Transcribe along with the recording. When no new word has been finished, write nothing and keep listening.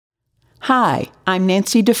Hi, I'm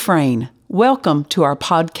Nancy Dufresne. Welcome to our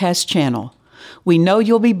podcast channel. We know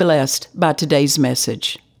you'll be blessed by today's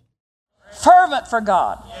message. Fervent for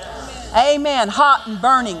God. Amen. Hot and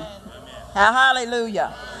burning.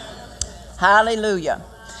 Hallelujah. Hallelujah.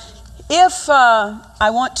 If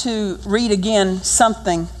I want to read again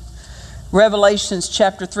something, Revelations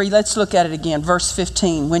chapter 3, let's look at it again, verse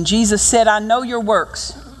 15. When Jesus said, I know your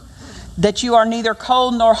works, that you are neither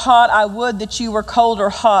cold nor hot. I would that you were cold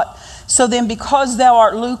or hot. So then, because thou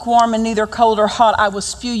art lukewarm and neither cold or hot, I will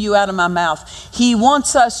spew you out of my mouth. He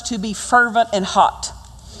wants us to be fervent and hot.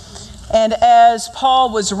 And as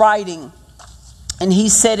Paul was writing, and he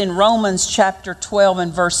said in Romans chapter 12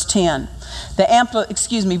 and verse 10,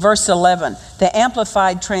 verse 11, the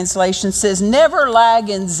Amplified translation says, never lag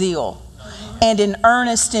in zeal and in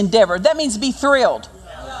earnest endeavor. That means be thrilled.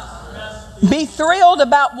 Be thrilled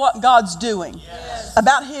about what God's doing,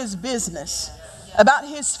 about His business, about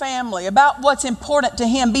His family, about what's important to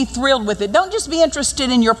Him. Be thrilled with it. Don't just be interested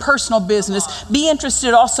in your personal business. Be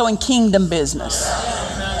interested also in kingdom business.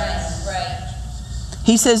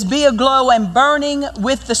 He says, be aglow and burning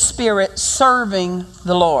with the Spirit, serving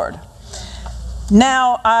the Lord.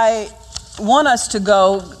 Now, I want us to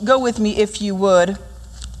go with me if you would.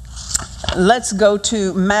 Let's go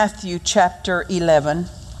to Matthew chapter 11.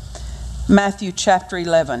 Matthew chapter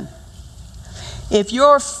 11. If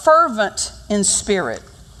you're fervent in spirit,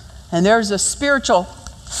 and there's a spiritual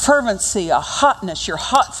fervency, a hotness, you're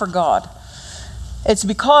hot for God, it's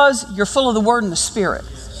because you're full of the Word and the Spirit.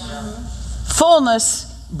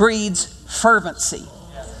 Fullness breeds fervency.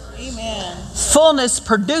 Amen. Fullness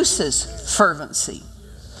produces fervency.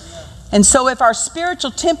 And so if our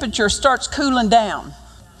spiritual temperature starts cooling down,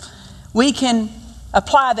 we can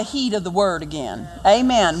apply the heat of the Word again.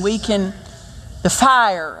 Amen. We can, the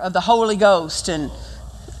fire of the Holy Ghost, and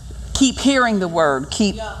keep hearing the Word,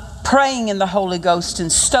 keep praying in the Holy Ghost and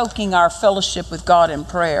stoking our fellowship with God in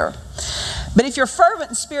prayer. But if you're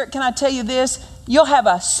fervent in spirit, can I tell you this? You'll have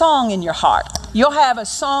a song in your heart. You'll have a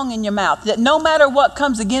song in your mouth that no matter what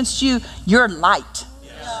comes against you, you're light.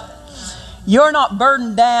 You're not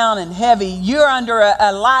burdened down and heavy. You're under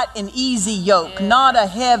a light and easy yoke, not a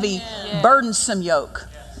heavy, burdensome yoke.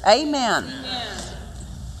 Amen.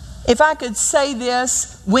 If I could say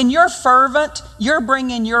this, when you're fervent, you're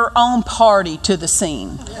bringing your own party to the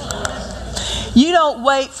scene. You don't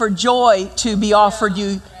wait for joy to be offered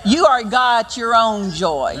you. You are got your own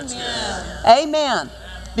joy. Amen.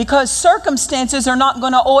 Because circumstances are not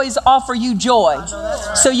going to always offer you joy.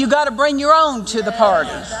 So you got to bring your own to the party.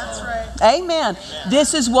 Amen.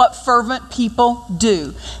 This is what fervent people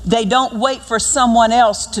do. They don't wait for someone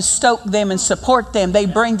else to stoke them and support them. They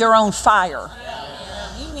bring their own fire.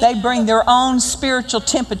 They bring their own spiritual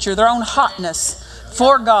temperature, their own hotness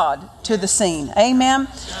for God to the scene. Amen.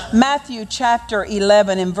 Matthew chapter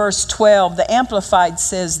 11 and verse 12, the Amplified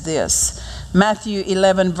says this. Matthew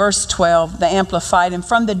 11 verse 12, the Amplified, and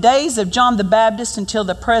from the days of John the Baptist until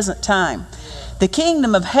the present time, the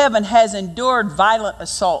kingdom of heaven has endured violent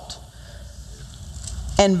assault.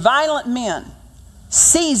 And violent men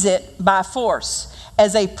seize it by force.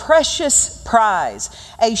 As a precious prize,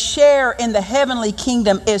 a share in the heavenly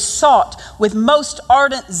kingdom is sought with most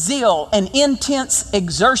ardent zeal and intense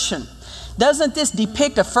exertion. Doesn't this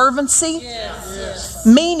depict a fervency? Yes.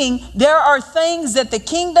 Meaning there are things that the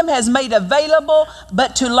kingdom has made available,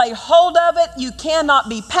 but to lay hold of it, you cannot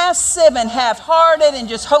be passive and half-hearted and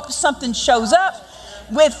just hope something shows up.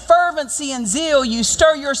 With fervency and zeal, you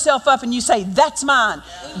stir yourself up and you say, that's mine,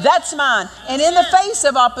 that's mine. And in the face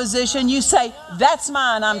of opposition, you say, that's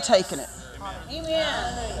mine, I'm taking it.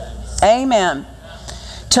 Amen. Amen.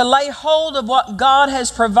 To lay hold of what God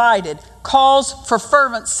has provided calls for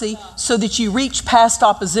fervency so that you reach past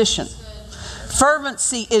opposition.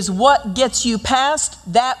 Fervency is what gets you past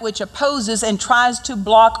that which opposes and tries to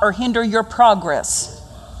block or hinder your progress.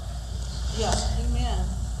 Yeah.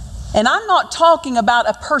 And I'm not talking about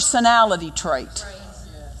a personality trait.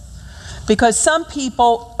 Because some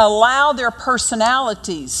people allow their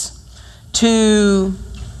personalities to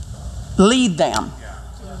lead them.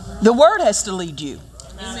 The Word has to lead you.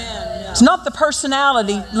 It's not the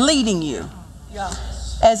personality leading you.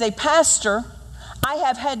 As a pastor, I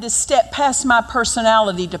have had to step past my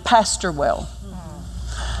personality to pastor well.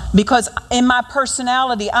 Because in my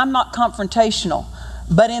personality, I'm not confrontational.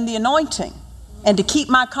 But in the anointing, and to keep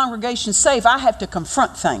my congregation safe, I have to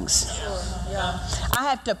confront things. I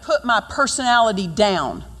have to put my personality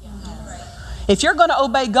down. If you're going to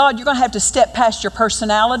obey God, you're going to have to step past your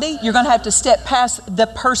personality. You're going to have to step past the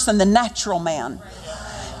person, the natural man.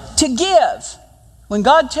 To give When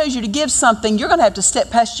God tells you to give something, you're going to have to step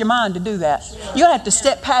past your mind to do that. You're going to have to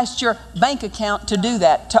step past your bank account to do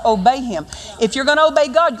that, to obey Him. If you're going to obey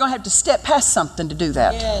God, you're going to have to step past something to do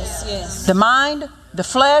that. Yes, yes. The mind, the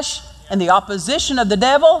flesh, and the opposition of the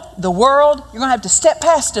devil, the world, you're going to have to step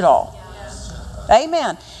past it all.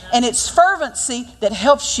 Amen. And it's fervency that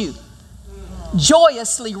helps you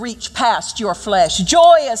joyously reach past your flesh,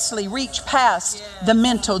 joyously reach past the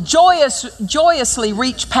mental, joyously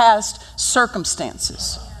reach past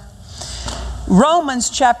circumstances. Romans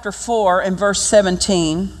chapter 4 and verse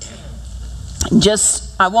 17,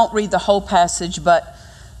 I won't read the whole passage, but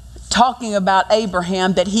talking about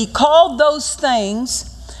Abraham, that he called those things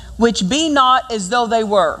which be not as though they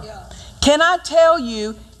were. Can I tell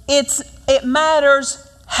you, it matters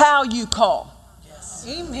how you call.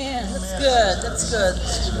 Amen. That's good. That's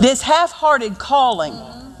good. This half-hearted calling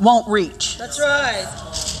won't reach. That's right.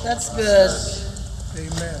 That's good.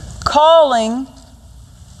 Amen. Calling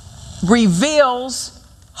reveals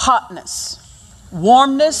hotness,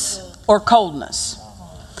 warmness, or coldness.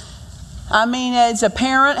 I mean, as a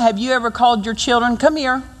parent, have you ever called your children, come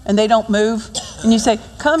here, and they don't move? And you say,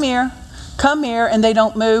 come here, and they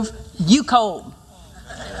don't move? You cold.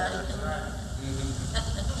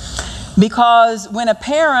 Because when a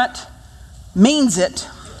parent means it,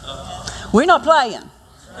 we're not playing.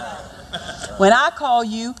 When I call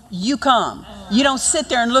you, you come. You don't sit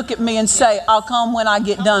there and look at me and say, I'll come when I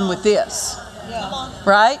get done with this.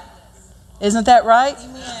 Right? Isn't that right?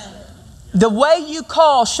 The way you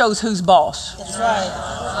call shows who's boss. That's right.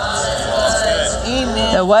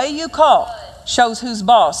 Amen. The way you call shows who's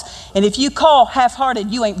boss. And if you call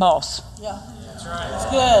half-hearted, you ain't boss. Yeah. That's right. It's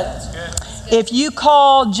good. If you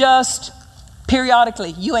call just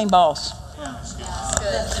periodically, you ain't boss.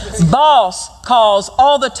 Boss calls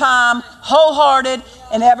all the time, wholehearted,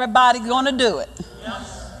 and everybody's going to do it.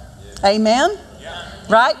 Amen?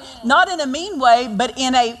 Right? Not in a mean way, but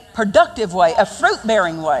in a productive way, a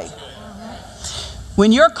fruit-bearing way.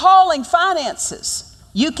 When you're calling finances,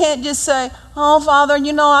 you can't just say, oh, Father,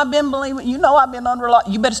 I've been believing, I've been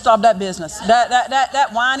unreliable. You better stop that business. That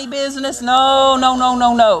whiny business.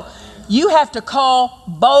 No. You have to call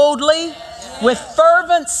boldly with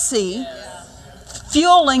fervency,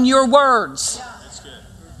 fueling your words.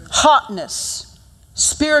 Hotness,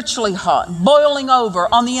 spiritually hot, boiling over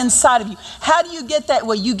on the inside of you. How do you get that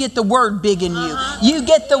way? You get the word big in you. You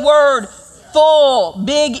get the word full,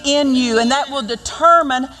 big in you, and that will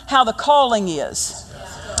determine how the calling is.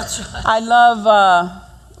 I love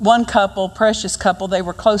one couple, precious couple. They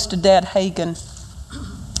were close to Dad Hagin.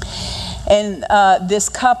 And this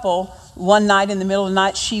couple, one night in the middle of the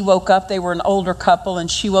night, she woke up. They were an older couple,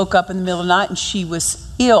 and she woke up in the middle of the night and she was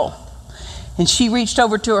ill. And she reached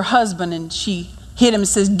over to her husband and she hit him and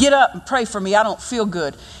says, get up and pray for me. I don't feel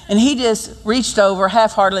good. And he just reached over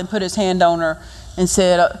half-heartedly and put his hand on her and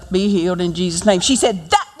said, be healed in Jesus' name. She said,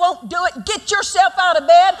 that won't do it. Get yourself out of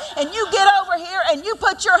bed and you get over here and you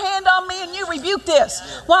put your hand on me and you rebuke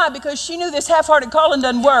this. Why? Because she knew this half-hearted calling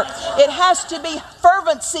doesn't work. It has to be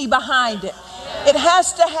fervency behind it. It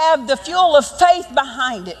has to have the fuel of faith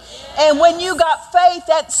behind it. And when you got faith,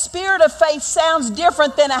 that spirit of faith sounds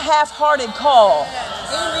different than a half-hearted call.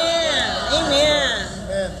 Amen.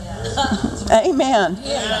 Amen.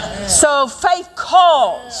 So faith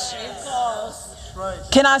calls.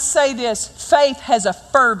 Can I say this? Faith has a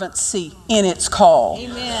fervency in its call.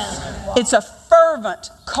 Amen. It's a fervent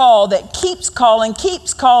call that keeps calling,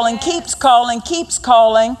 keeps calling, keeps calling, keeps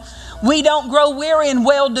calling. We don't grow weary in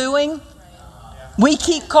well-doing. We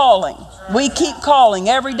keep calling. We keep calling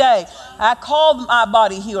every day. I call my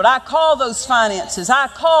body healed. I call those finances. I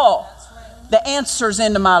call the answers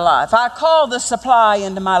into my life. I call the supply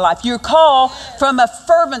into my life. You call from a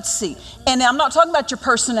fervency. And I'm not talking about your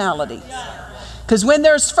personality. Because when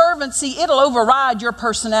there's fervency, it'll override your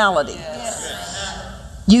personality.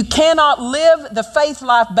 You cannot live the faith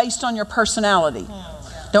life based on your personality.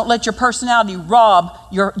 Don't let your personality rob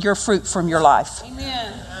your fruit from your life.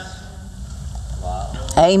 Amen.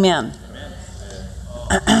 Amen.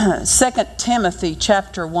 2 Timothy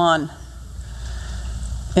chapter 1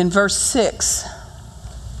 in verse 6.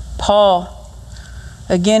 Paul,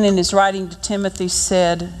 again in his writing to Timothy,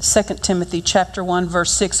 said, 2 Timothy chapter 1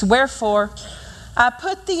 verse 6, wherefore I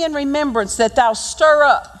put thee in remembrance that thou stir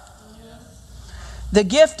up the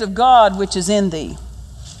gift of God which is in thee.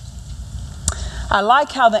 I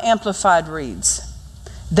like how the Amplified reads.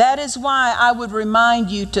 That is why I would remind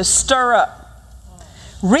you to stir up,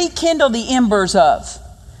 rekindle the embers of,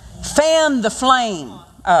 fan the flame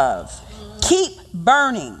of, keep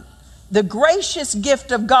burning the gracious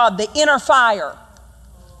gift of God, the inner fire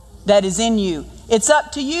that is in you. It's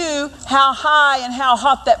up to you how high and how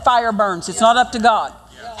hot that fire burns. It's not up to God.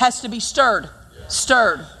 It has to be stirred,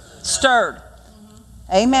 stirred, stirred.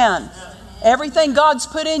 Amen. Everything God's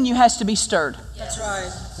put in you has to be stirred. That's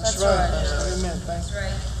right. That's right. Amen.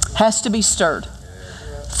 Thanks. Has to be stirred.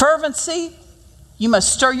 Fervency, you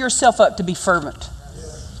must stir yourself up to be fervent.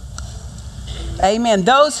 Amen.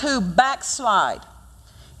 Those who backslide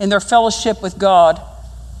in their fellowship with God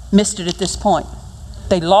missed it at this point.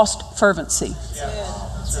 They lost fervency.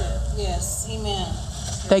 That's it. Yes. Amen.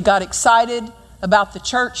 They got excited about the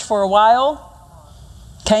church for a while,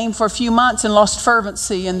 came for a few months and lost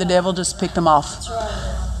fervency, and the devil just picked them off. That's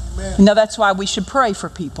right. Now that's why we should pray for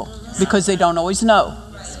people, because they don't always know.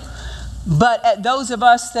 But at those of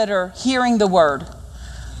us that are hearing the word,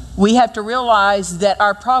 we have to realize that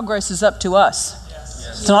our progress is up to us.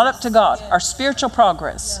 It's not up to God. Our spiritual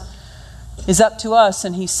progress is up to us,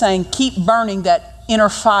 and He's saying keep burning that inner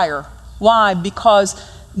fire. Why? Because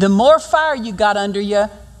the more fire you got under you,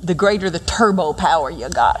 the greater the turbo power you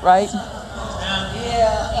got, right?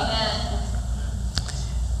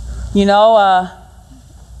 You know,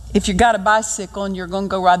 if you got a bicycle and you're going to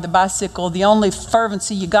go ride the bicycle, the only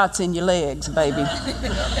fervency you got's in your legs, baby.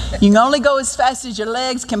 You can only go as fast as your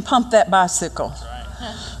legs can pump that bicycle.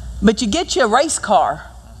 But you get you a race car,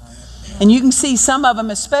 and you can see some of them,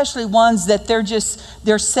 especially ones that they're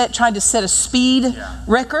trying to set a speed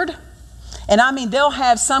record. And I mean, they'll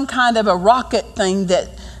have some kind of a rocket thing that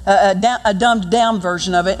a dumbed down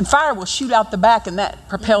version of it, and fire will shoot out the back and that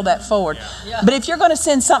propel that forward. But if you're going to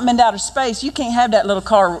send something into outer space, you can't have that little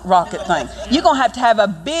car rocket thing. You're going to have a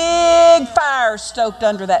big fire stoked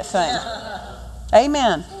under that thing.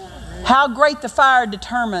 Amen. How great the fire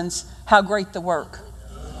determines how great the work.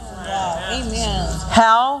 Amen.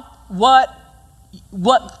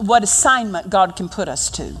 What assignment God can put us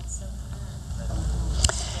to.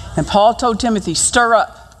 And Paul told Timothy, stir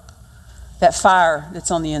up that fire that's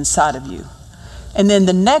on the inside of you. And then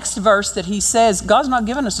the next verse that he says, God's not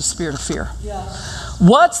giving us a spirit of fear.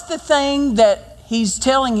 What's the thing that he's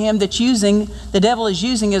telling him that the devil is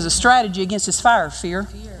using as a strategy against his fire? Fear.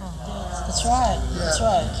 That's right. That's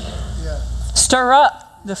right. Stir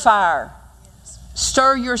up the fire.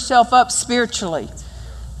 Stir yourself up spiritually.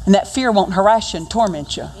 And that fear won't harass you and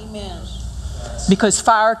torment you. Amen. Because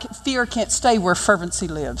fear can't stay where fervency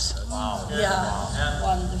lives. Yeah.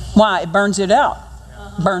 Wonderful. Why? It burns it out.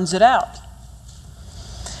 Burns it out.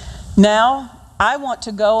 Now, I want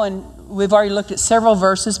to go, and we've already looked at several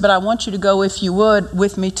verses, but I want you to go, if you would,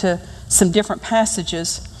 with me to some different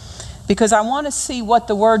passages, because I want to see what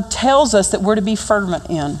the Word tells us that we're to be fervent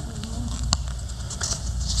in.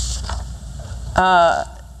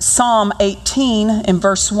 Psalm 18 and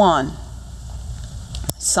verse 1.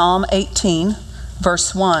 Psalm 18,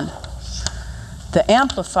 verse 1. The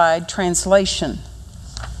Amplified Translation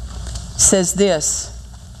says this,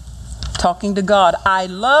 talking to God, I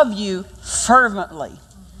love you fervently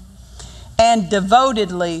and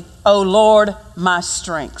devotedly, O Lord, my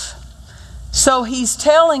strength. So he's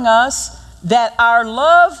telling us that our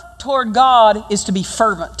love toward God is to be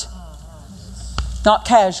fervent, not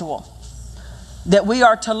casual. That we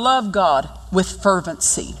are to love God with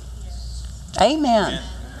fervency. Amen.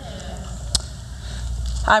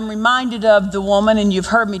 I'm reminded of the woman, and you've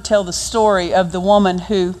heard me tell the story of the woman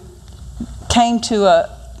who came to a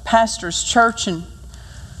pastor's church, and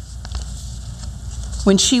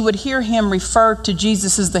when she would hear him refer to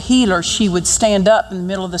Jesus as the healer, she would stand up in the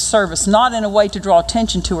middle of the service, not in a way to draw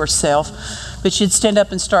attention to herself, but she'd stand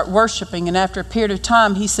up and start worshiping. And after a period of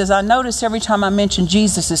time, he says, I notice every time I mention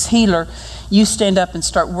Jesus as healer, you stand up and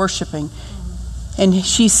start worshiping. And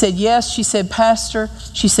she said, yes. She said, Pastor,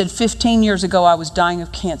 she said, 15 years ago I was dying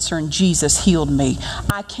of cancer and Jesus healed me.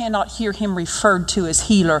 I cannot hear him referred to as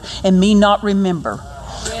healer and me not remember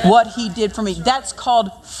what he did for me. That's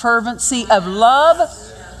called fervency of love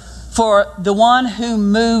for the one who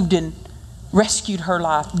moved and rescued her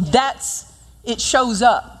life. It shows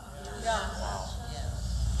up.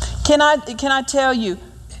 Can I tell you,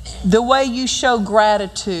 the way you show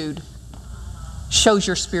gratitude shows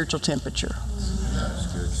your spiritual temperature.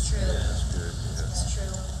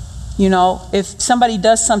 You know, if somebody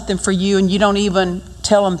does something for you and you don't even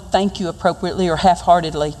tell them thank you appropriately or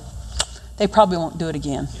half-heartedly, they probably won't do it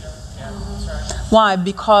again. Why?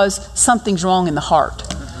 Because something's wrong in the heart.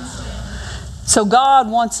 So God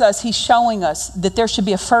wants us, he's showing us that there should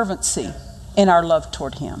be a fervency in our love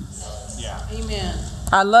toward him. Amen.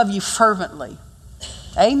 I love you fervently.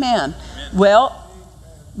 Amen. Well,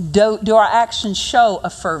 do our actions show a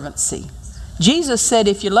fervency? Jesus said,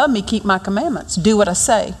 if you love me, keep my commandments. Do what I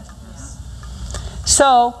say.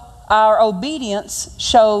 So, our obedience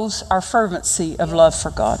shows our fervency of love for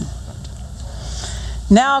God.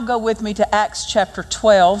 Now go with me to Acts chapter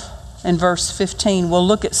 12 and verse 15. We'll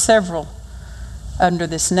look at several under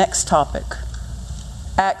this next topic.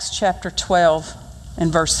 Acts chapter 12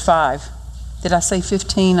 and verse 5. Did I say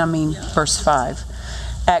 15? I mean verse 5.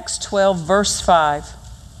 Acts 12 verse 5,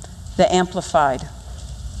 the Amplified.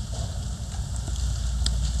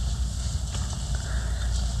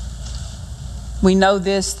 We know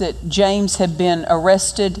this, that James had been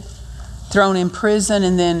arrested, thrown in prison,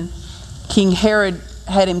 and then King Herod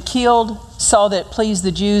had him killed, saw that it pleased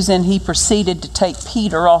the Jews, and he proceeded to take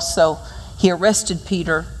Peter also. He arrested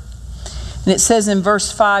Peter. And it says in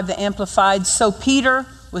verse 5, the Amplified, so Peter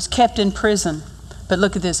was kept in prison. But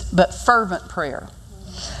look at this, but fervent prayer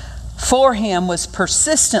for him was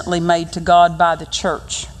persistently made to God by the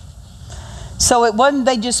church. So it wasn't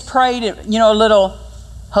they just prayed, a little,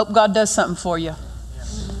 hope God does something for you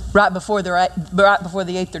right before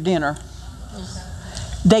they ate their dinner.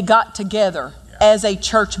 They got together as a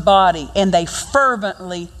church body and they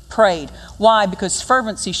fervently prayed. Why? Because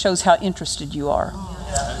fervency shows how interested you are.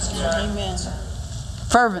 Amen.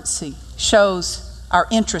 Fervency shows our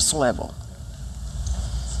interest level.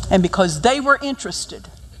 And because they were interested,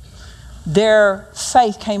 their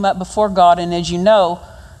faith came up before God. And as you know,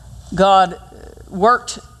 God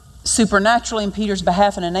worked supernaturally in Peter's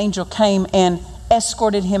behalf, and an angel came and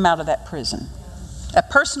escorted him out of that prison. A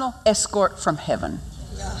personal escort from heaven,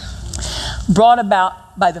 brought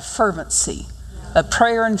about by the fervency of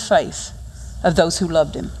prayer and faith of those who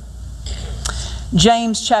loved him.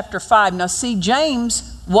 James chapter 5. Now see,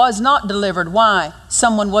 James was not delivered. Why?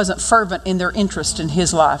 Someone wasn't fervent in their interest in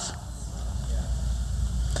his life.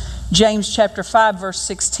 James chapter 5 verse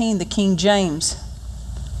 16, the King James.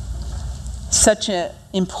 Such an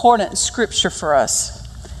important scripture for us.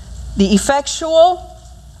 The effectual,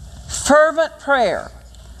 fervent prayer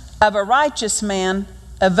of a righteous man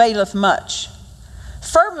availeth much.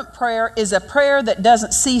 Fervent prayer is a prayer that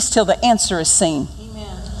doesn't cease till the answer is seen.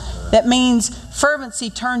 Amen. That means fervency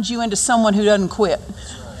turns you into someone who doesn't quit.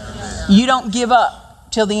 You don't give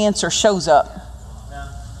up till the answer shows up.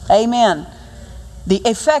 Amen. The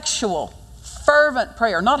effectual, fervent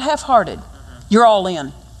prayer, not half-hearted. You're all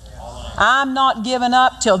in. I'm not giving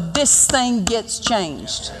up till this thing gets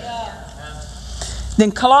changed.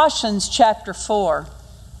 Then Colossians chapter 4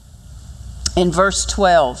 in verse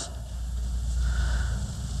 12.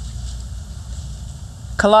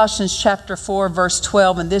 Colossians chapter 4 verse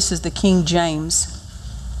 12, and this is the King James.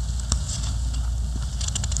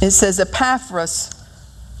 It says, Epaphras,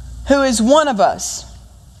 who is one of us,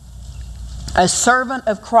 a servant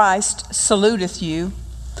of Christ, saluteth you,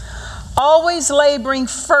 always laboring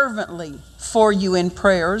fervently for you in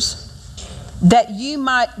prayers, that you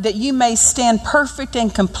may stand perfect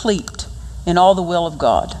and complete in all the will of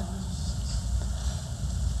God.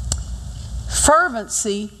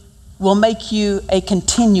 Fervency will make you a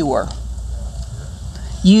continuer.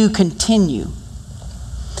 You continue.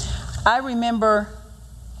 I remember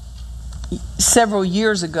several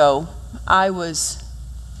years ago, I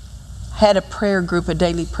had a prayer group, a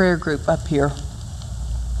daily prayer group up here.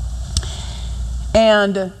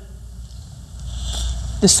 And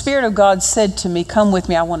the Spirit of God said to me, come with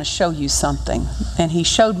me, I want to show you something. And He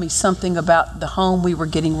showed me something about the home we were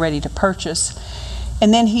getting ready to purchase.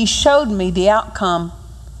 And then He showed me the outcome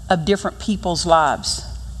of different people's lives.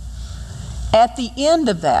 At the end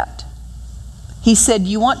of that, He said,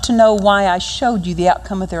 you want to know why I showed you the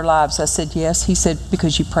outcome of their lives? I said, yes. He said,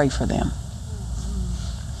 because you pray for them.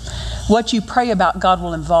 What you pray about, God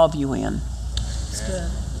will involve you in. That's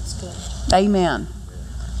good. That's good. Amen.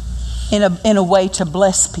 In a way to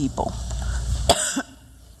bless people.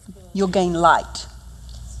 You'll gain light,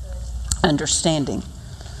 understanding.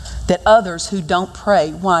 That others who don't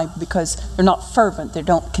pray, why? Because they're not fervent, they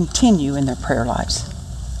don't continue in their prayer lives.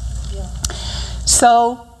 Yeah.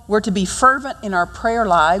 So we're to be fervent in our prayer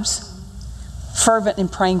lives, fervent in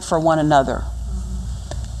praying for one another.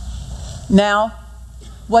 Now,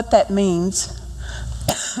 what that means,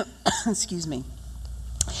 excuse me,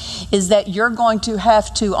 is that you're going to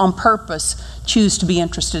have to, on purpose, choose to be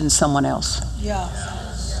interested in someone else. Yeah.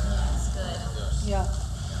 Yeah.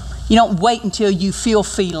 You don't wait until you feel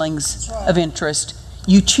feelings of interest.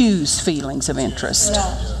 You choose feelings of interest.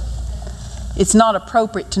 Yeah. It's not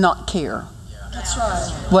appropriate to not care That's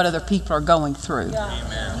right. what other people are going through.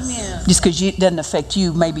 Yeah. Amen. Just because it doesn't affect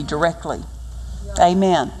you maybe directly.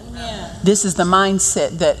 Amen. Amen. This is the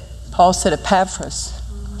mindset that Paul said, Epaphras,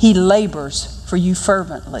 he labors for you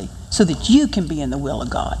fervently so that you can be in the will of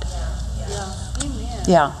God. Yeah. Amen.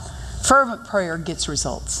 Yeah. Fervent prayer gets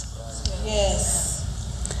results. Yes.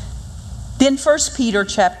 Then 1 Peter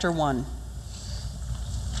chapter 1.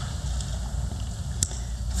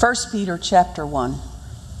 1 Peter chapter 1.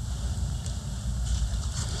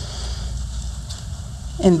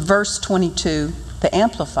 In verse 22, the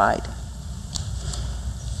Amplified.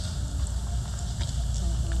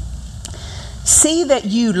 See that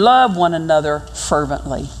you love one another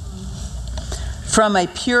fervently, from a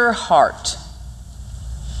pure heart.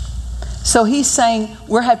 So he's saying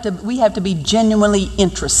we have to be genuinely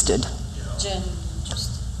interested.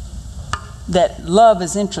 That love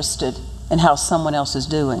is interested in how someone else is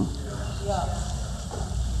doing.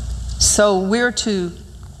 So we're to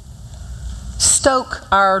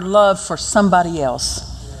stoke our love for somebody else.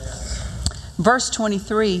 Verse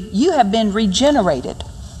 23, you have been regenerated,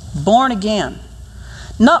 born again,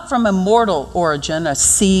 not from a mortal origin, a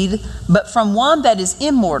seed, but from one that is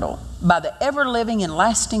immortal, by the ever-living and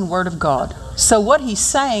lasting Word of God. So what he's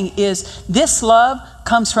saying is this love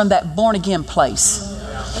comes from that born-again place.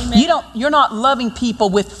 Amen. You're not loving people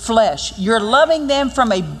with flesh. You're loving them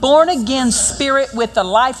from a born-again spirit with the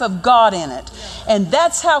life of God in it. And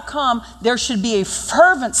that's how come there should be a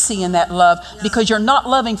fervency in that love, because you're not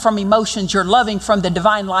loving from emotions. You're loving from the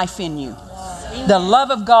divine life in you. The love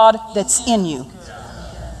of God that's in you.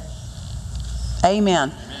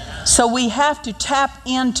 Amen. So we have to tap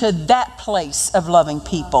into that place of loving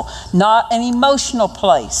people, not an emotional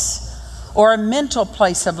place or a mental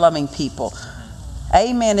place of loving people.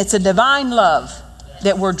 Amen. It's a divine love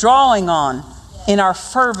that we're drawing on in our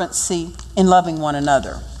fervency in loving one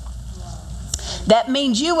another. That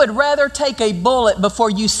means you would rather take a bullet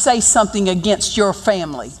before you say something against your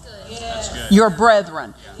family, your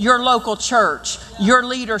brethren, your local church, your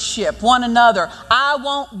leadership, one another. I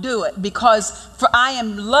won't do it because I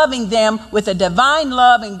am loving them with a divine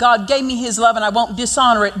love, and God gave me His love, and I won't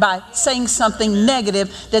dishonor it by saying something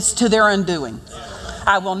negative that's to their undoing.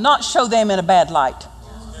 I will not show them in a bad light.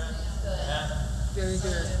 Very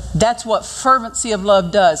good. That's what fervency of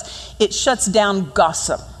love does. It shuts down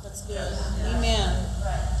gossip. That's good. Amen.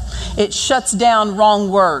 It shuts down wrong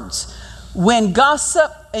words. When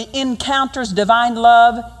gossip encounters divine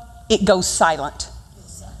love, it goes silent.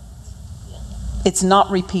 It's not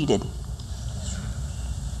repeated.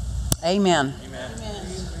 Amen. Amen.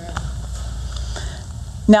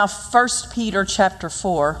 Now 1 Peter chapter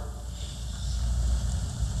 4.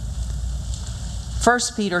 1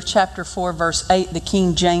 Peter chapter 4 verse 8, the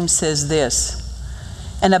King James says this,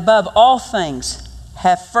 and above all things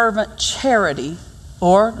have fervent charity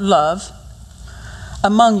or love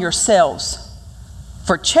among yourselves.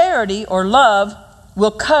 For charity or love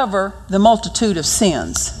will cover the multitude of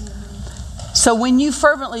sins. So when you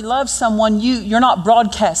fervently love someone, you're not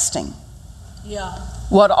broadcasting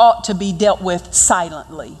what ought to be dealt with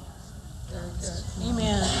silently. Very good.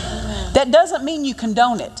 Amen. Amen. That doesn't mean you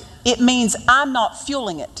condone it. It means I'm not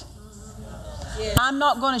fueling it. I'm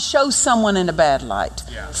not going to show someone in a bad light.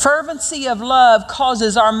 Fervency of love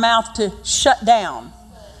causes our mouth to shut down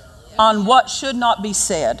on what should not be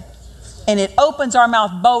said. And it opens our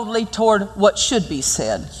mouth boldly toward what should be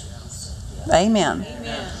said. Amen.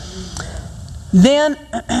 Amen. Then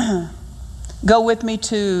go with me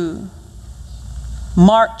to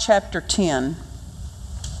Mark chapter 10.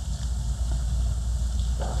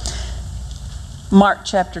 Mark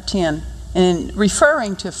chapter 10. And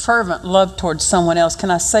referring to fervent love towards someone else,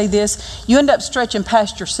 can I say this? You end up stretching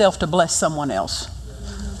past yourself to bless someone else.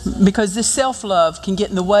 Because this self-love can get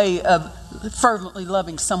in the way of fervently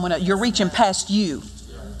loving someone else. You're reaching past you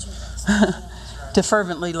to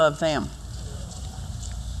fervently love them.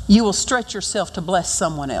 You will stretch yourself to bless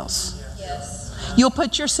someone else. You'll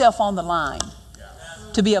put yourself on the line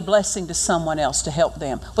to be a blessing to someone else, to help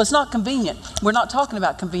them. Well, it's not convenient. We're not talking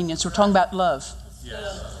about convenience. We're talking about love.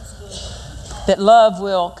 That love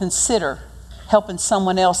will consider helping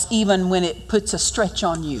someone else even when it puts a stretch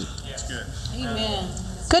on you. Amen.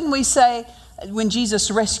 Couldn't we say when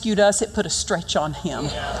Jesus rescued us, it put a stretch on Him?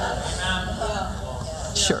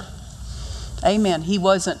 Sure. Amen. He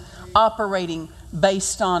wasn't operating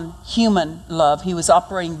based on human love. He was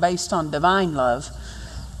operating based on divine love.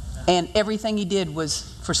 And everything He did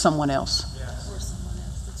was for someone else.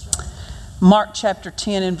 Mark chapter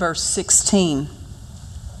 10 and verse 16.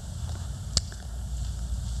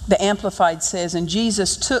 The Amplified says, and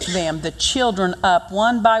Jesus took them, the children, up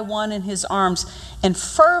one by one in His arms and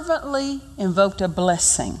fervently invoked a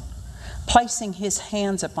blessing, placing His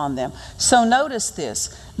hands upon them. So notice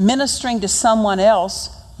this, ministering to someone else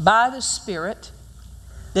by the Spirit,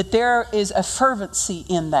 that there is a fervency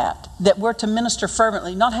in that we're to minister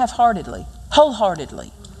fervently, not half-heartedly,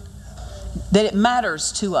 wholeheartedly. That it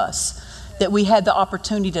matters to us that we had the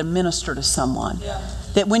opportunity to minister to someone.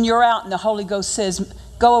 That when you're out and the Holy Ghost says,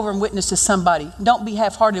 go over and witness to somebody, don't be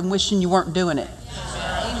half-hearted and wishing you weren't doing it.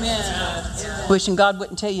 Amen. Wishing God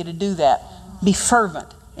wouldn't tell you to do that. Be fervent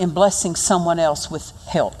in blessing someone else with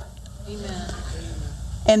help. Amen.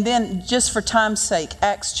 And then, just for time's sake,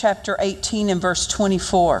 Acts chapter 18 and verse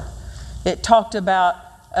 24. It talked about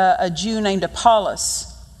a Jew named Apollos.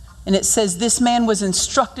 And it says, this man was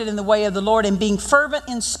instructed in the way of the Lord, and being fervent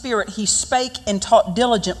in spirit, he spake and taught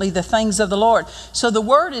diligently the things of the Lord. So the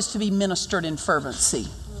word is to be ministered in fervency.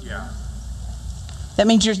 Yeah. That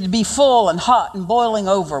means you're to be full and hot and boiling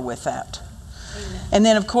over with that. Amen. And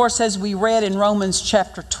then, of course, as we read in Romans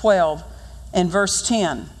chapter 12 and verse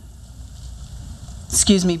 11,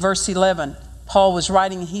 Paul was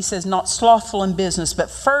writing, and he says, not slothful in business,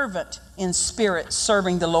 but fervent in spirit,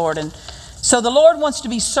 serving the Lord. And so the Lord wants to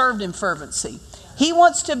be served in fervency. He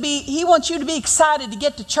wants you to be excited to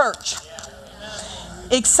get to church.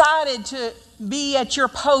 Excited to be at your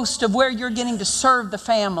post of where you're getting to serve the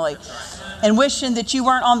family. And wishing that you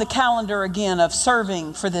weren't on the calendar again of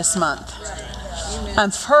serving for this month. I'm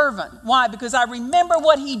fervent. Why? Because I remember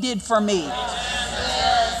what He did for me.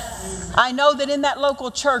 I know that in that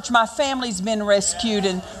local church, my family's been rescued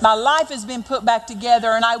and my life has been put back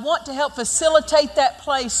together, and I want to help facilitate that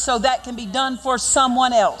place so that can be done for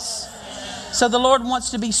someone else. So the Lord wants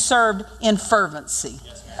to be served in fervency.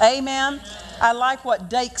 Amen. I like what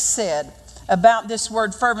Dake said about this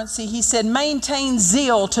word fervency. He said, maintain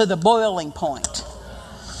zeal to the boiling point.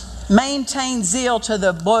 Maintain zeal to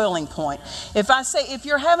the boiling point. If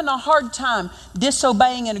you're having a hard time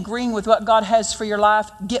disobeying and agreeing with what God has for your life,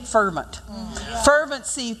 get fervent.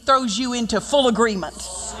 Fervency throws you into full agreement.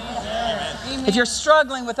 If you're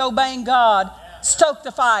struggling with obeying God, stoke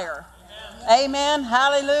the fire. Amen.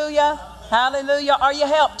 Hallelujah. Hallelujah. Are you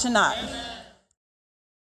helped tonight?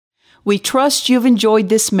 We trust you've enjoyed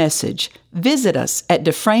this message. Visit us at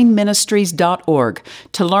DufresneMinistries.org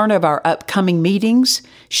to learn of our upcoming meetings,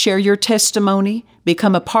 share your testimony,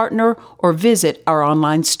 become a partner, or visit our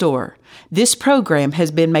online store. This program has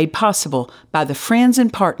been made possible by the friends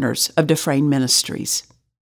and partners of Dufresne Ministries.